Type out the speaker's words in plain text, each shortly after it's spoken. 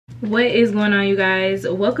What is going on, you guys?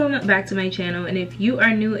 Welcome back to my channel, and if you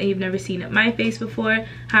are new and you've never seen my face before,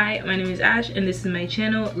 hi, my name is Ash and this is my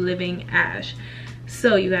channel, Living Ash.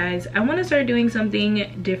 So you guys, I want to start doing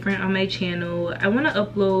something different on my channel. I want to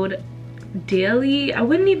upload daily. I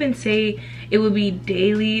wouldn't even say it would be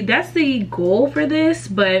daily. That's the goal for this,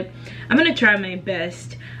 but I'm gonna try my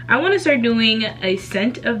best. I want to start doing a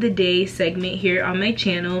scent of the day segment here on my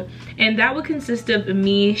channel, and that would consist of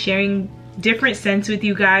me sharing different scents with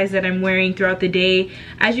you guys that I'm wearing throughout the day.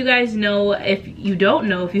 As you guys know, if you don't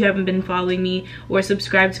know, if you haven't been following me or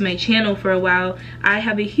subscribed to my channel for a while, I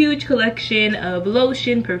have a huge collection of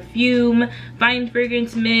lotion, perfume, fine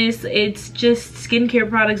fragrance mist. It's just skincare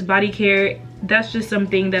products, body care. That's just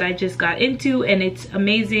something that I just got into, and it's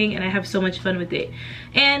amazing and I have so much fun with it.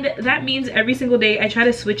 And that means every single day I try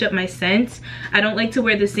to switch up my scents. I don't like to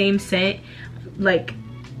wear the same scent like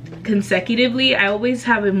consecutively. I always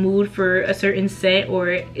have a mood for a certain scent, or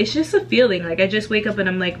it's just a feeling. Like I just wake up and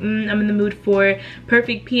I'm like, I'm in the mood for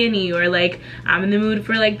Perfect Peony, or like I'm in the mood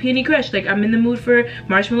for like Peony Crush, like I'm in the mood for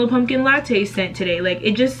Marshmallow Pumpkin Latte scent today. Like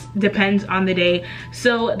it just depends on the day.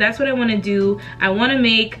 So that's what I want to do. I want to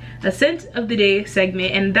make a scent of the day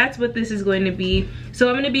segment, and that's what this is going to be. So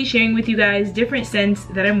I'm going to be sharing with you guys different scents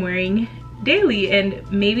that I'm wearing daily,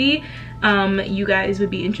 and maybe you guys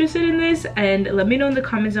would be interested in this, and let me know in the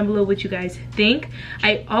comments down below what you guys think.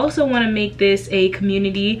 I also want to make this a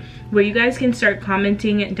community where you guys can start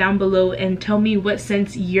commenting down below and tell me what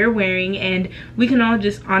scents you're wearing, and we can all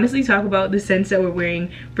just honestly talk about the scents that we're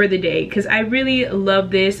wearing for the day, because I really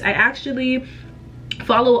love this. I actually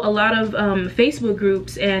follow a lot of Facebook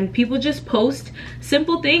groups, and people just post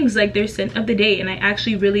simple things like their scent of the day, and I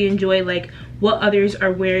actually really enjoy like what others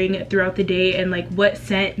are wearing throughout the day and like what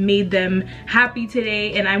scent made them happy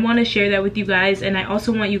today. And I want to share that with you guys, and I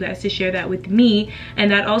also want you guys to share that with me,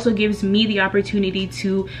 and that also gives me the opportunity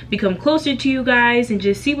to become closer to you guys and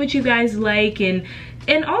just see what you guys like, and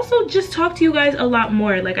also just talk to you guys a lot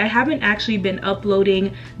more. Like I haven't actually been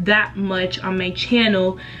uploading that much on my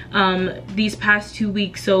channel these past 2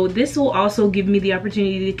 weeks, so this will also give me the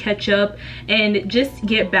opportunity to catch up and just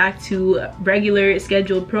get back to regular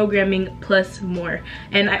scheduled programming plus more.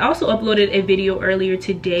 And I also uploaded a video earlier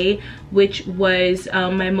today which was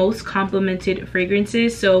my most complimented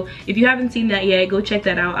fragrances, so if you haven't seen that yet, go check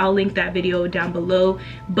that out. I'll link that video down below.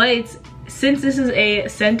 But since this is a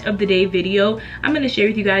scent of the day video, I'm going to share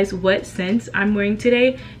with you guys what scents I'm wearing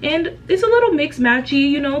today, and it's a little mix matchy,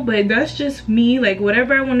 you know, but that's just me. Like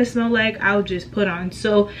whatever I want to smell like, I'll just put on.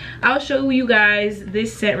 So I'll show you guys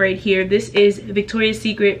this scent right here. This is Victoria's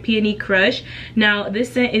Secret Peony Crush. Now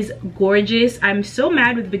this scent is gorgeous. I'm so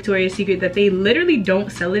mad with Victoria's Secret that they literally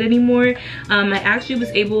don't sell it anymore. I actually was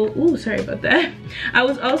able, sorry about that. I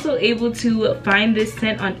was also able to find this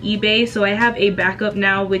scent on eBay, so I have a backup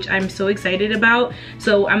now, which I'm so excited about.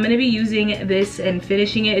 So I'm going to be using this and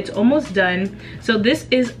finishing it. It's almost done. So this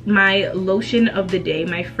is my lotion of the day,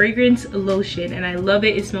 my fragrance lotion, and I love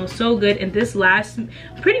it. It smells so good, and this lasts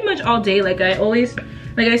pretty much all day. Like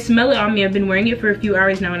I smell it on me. I've been wearing it for a few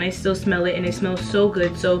hours now and I still smell it, and it smells so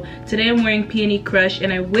good. So today I'm wearing Peony Crush,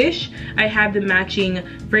 and I wish I had the matching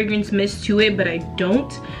fragrance mist to it, but I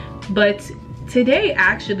don't. But today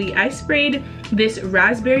actually I sprayed this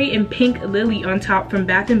raspberry and pink lily on top from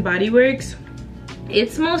Bath and Body Works. It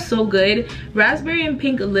smells so good. Raspberry and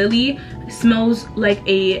pink lily smells like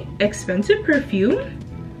a expensive perfume.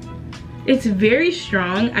 It's very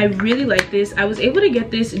strong. I really like this. I was able to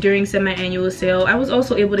get this during semi-annual sale. I was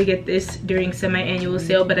also able to get this during semi-annual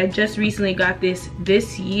sale, but I just recently got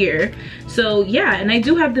this year. So yeah, and I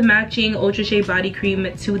do have the matching Ultra Shea body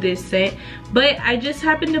cream to this scent, but I just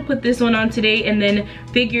happened to put this one on today and then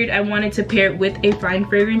figured I wanted to pair it with a fine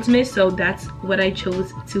fragrance mist, so that's what I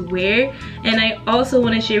chose to wear. And I also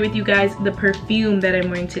want to share with you guys the perfume that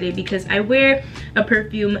I'm wearing today, because I wear a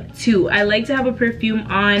perfume too. I like to have a perfume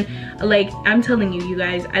on. Like I'm telling you, you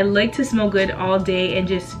guys, I like to smell good all day and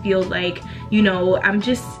just feel like, you know, I'm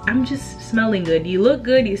just smelling good. You look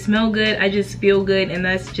good, you smell good, I just feel good, and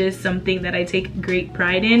that's just something that I take great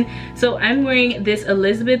pride in. So I'm wearing this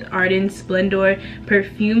Elizabeth Arden Splendor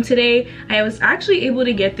perfume today. I was actually able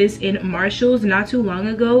to get this in Marshall's not too long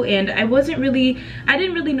ago, and I didn't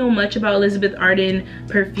really know much about Elizabeth Arden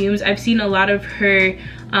perfumes. I've seen a lot of her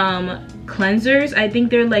cleansers. I think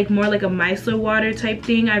they're like more like a micellar water type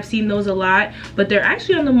thing. I've seen those a lot, but they're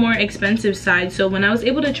actually on the more expensive side. So when I was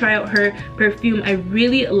able to try out her perfume, I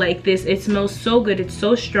really like this. It smells so good. It's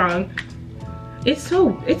so strong. it's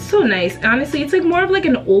so nice. Honestly, it's like more of like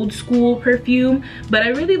an old school perfume, but I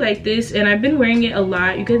really like this and I've been wearing it a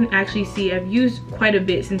lot. You can actually see I've used quite a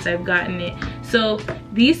bit since I've gotten it. So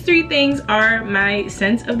these 3 things are my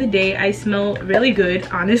scents of the day. I smell really good,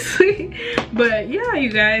 honestly. But yeah, you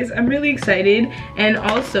guys, I'm really excited. And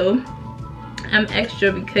also I'm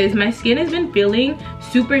extra because my skin has been feeling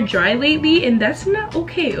super dry lately, and that's not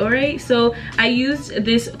okay. All right, so I used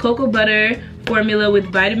this cocoa butter formula with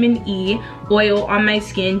vitamin E oil on my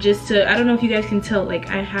skin just to, I don't know if you guys can tell, like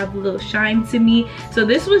I have a little shine to me. So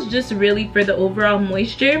this was just really for the overall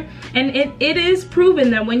moisture, and it is proven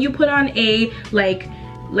that when you put on a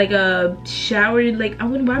like a shower, like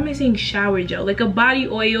why am I saying shower gel, like a body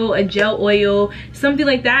oil, a gel oil, something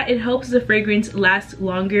like that, it helps the fragrance last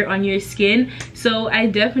longer on your skin. So I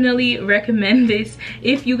definitely recommend this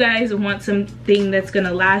if you guys want something that's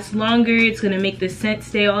gonna last longer. It's gonna make the scent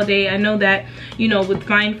stay all day. I know that, you know, with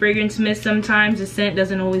fine fragrance mist, sometimes the scent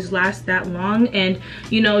doesn't always last that long, and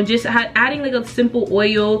you know, just adding like a simple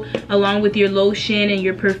oil along with your lotion and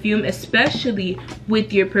your perfume, especially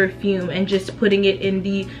with your perfume, and just putting it in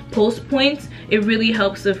the pulse points, it really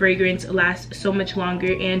helps the fragrance last so much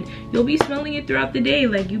longer, and you'll be smelling it throughout the day.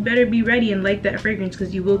 Like, you better be ready and like that fragrance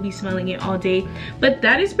because you will be smelling it all day. But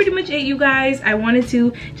that is pretty much it, you guys. I wanted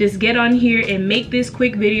to just get on here and make this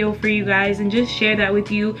quick video for you guys and just share that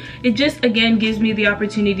with you. It just again gives me the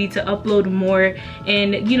opportunity to upload more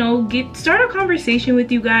and, you know, start a conversation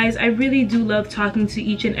with you guys. I really do love talking to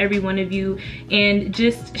each and every one of you and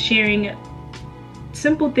just sharing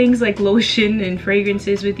simple things like lotion and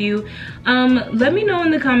fragrances with you. Let me know in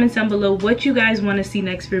the comments down below what you guys want to see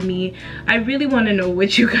next for me. I really want to know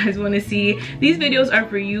what you guys want to see. These videos are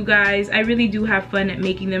for you guys. I really do have fun at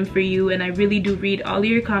making them for you, and I really do read all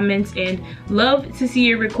your comments and love to see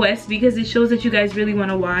your requests because it shows that you guys really want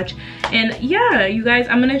to watch. And yeah, you guys,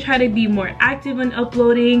 I'm gonna try to be more active on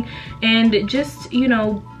uploading and just, you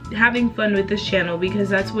know, having fun with this channel, because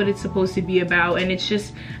that's what it's supposed to be about. And it's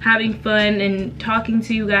just having fun and talking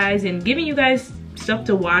to you guys and giving you guys stuff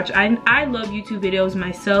to watch. I love YouTube videos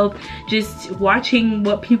myself, just watching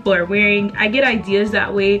what people are wearing. I get ideas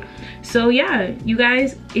that way. So yeah, you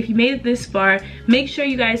guys, if you made it this far, make sure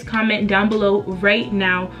you guys comment down below right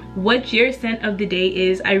now what your scent of the day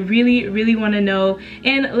is. I really want to know,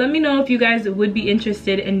 and let me know if you guys would be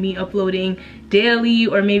interested in me uploading daily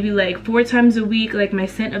or maybe like 4 times a week, like my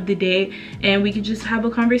scent of the day, and we could just have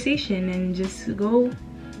a conversation and just go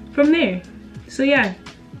from there. So yeah,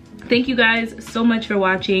 thank you guys so much for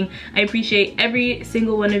watching. I appreciate every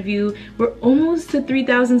single one of you. We're almost to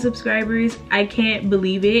 3,000 subscribers. I can't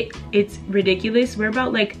believe it. It's ridiculous. We're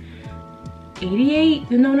about like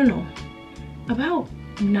 88, no, about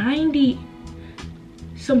 90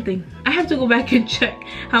 something. I have to go back and check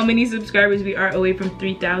how many subscribers we are away from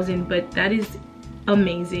 3,000, but that is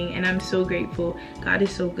amazing and I'm so grateful. God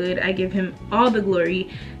is so good. I give him all the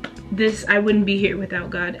glory. I wouldn't be here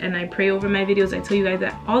without God, and I pray over my videos. I tell you guys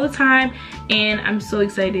that all the time, and I'm so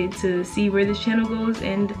excited to see where this channel goes.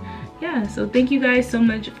 And yeah, so thank you guys so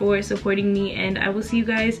much for supporting me, and I will see you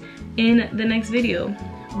guys in the next video.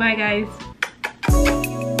 Bye guys.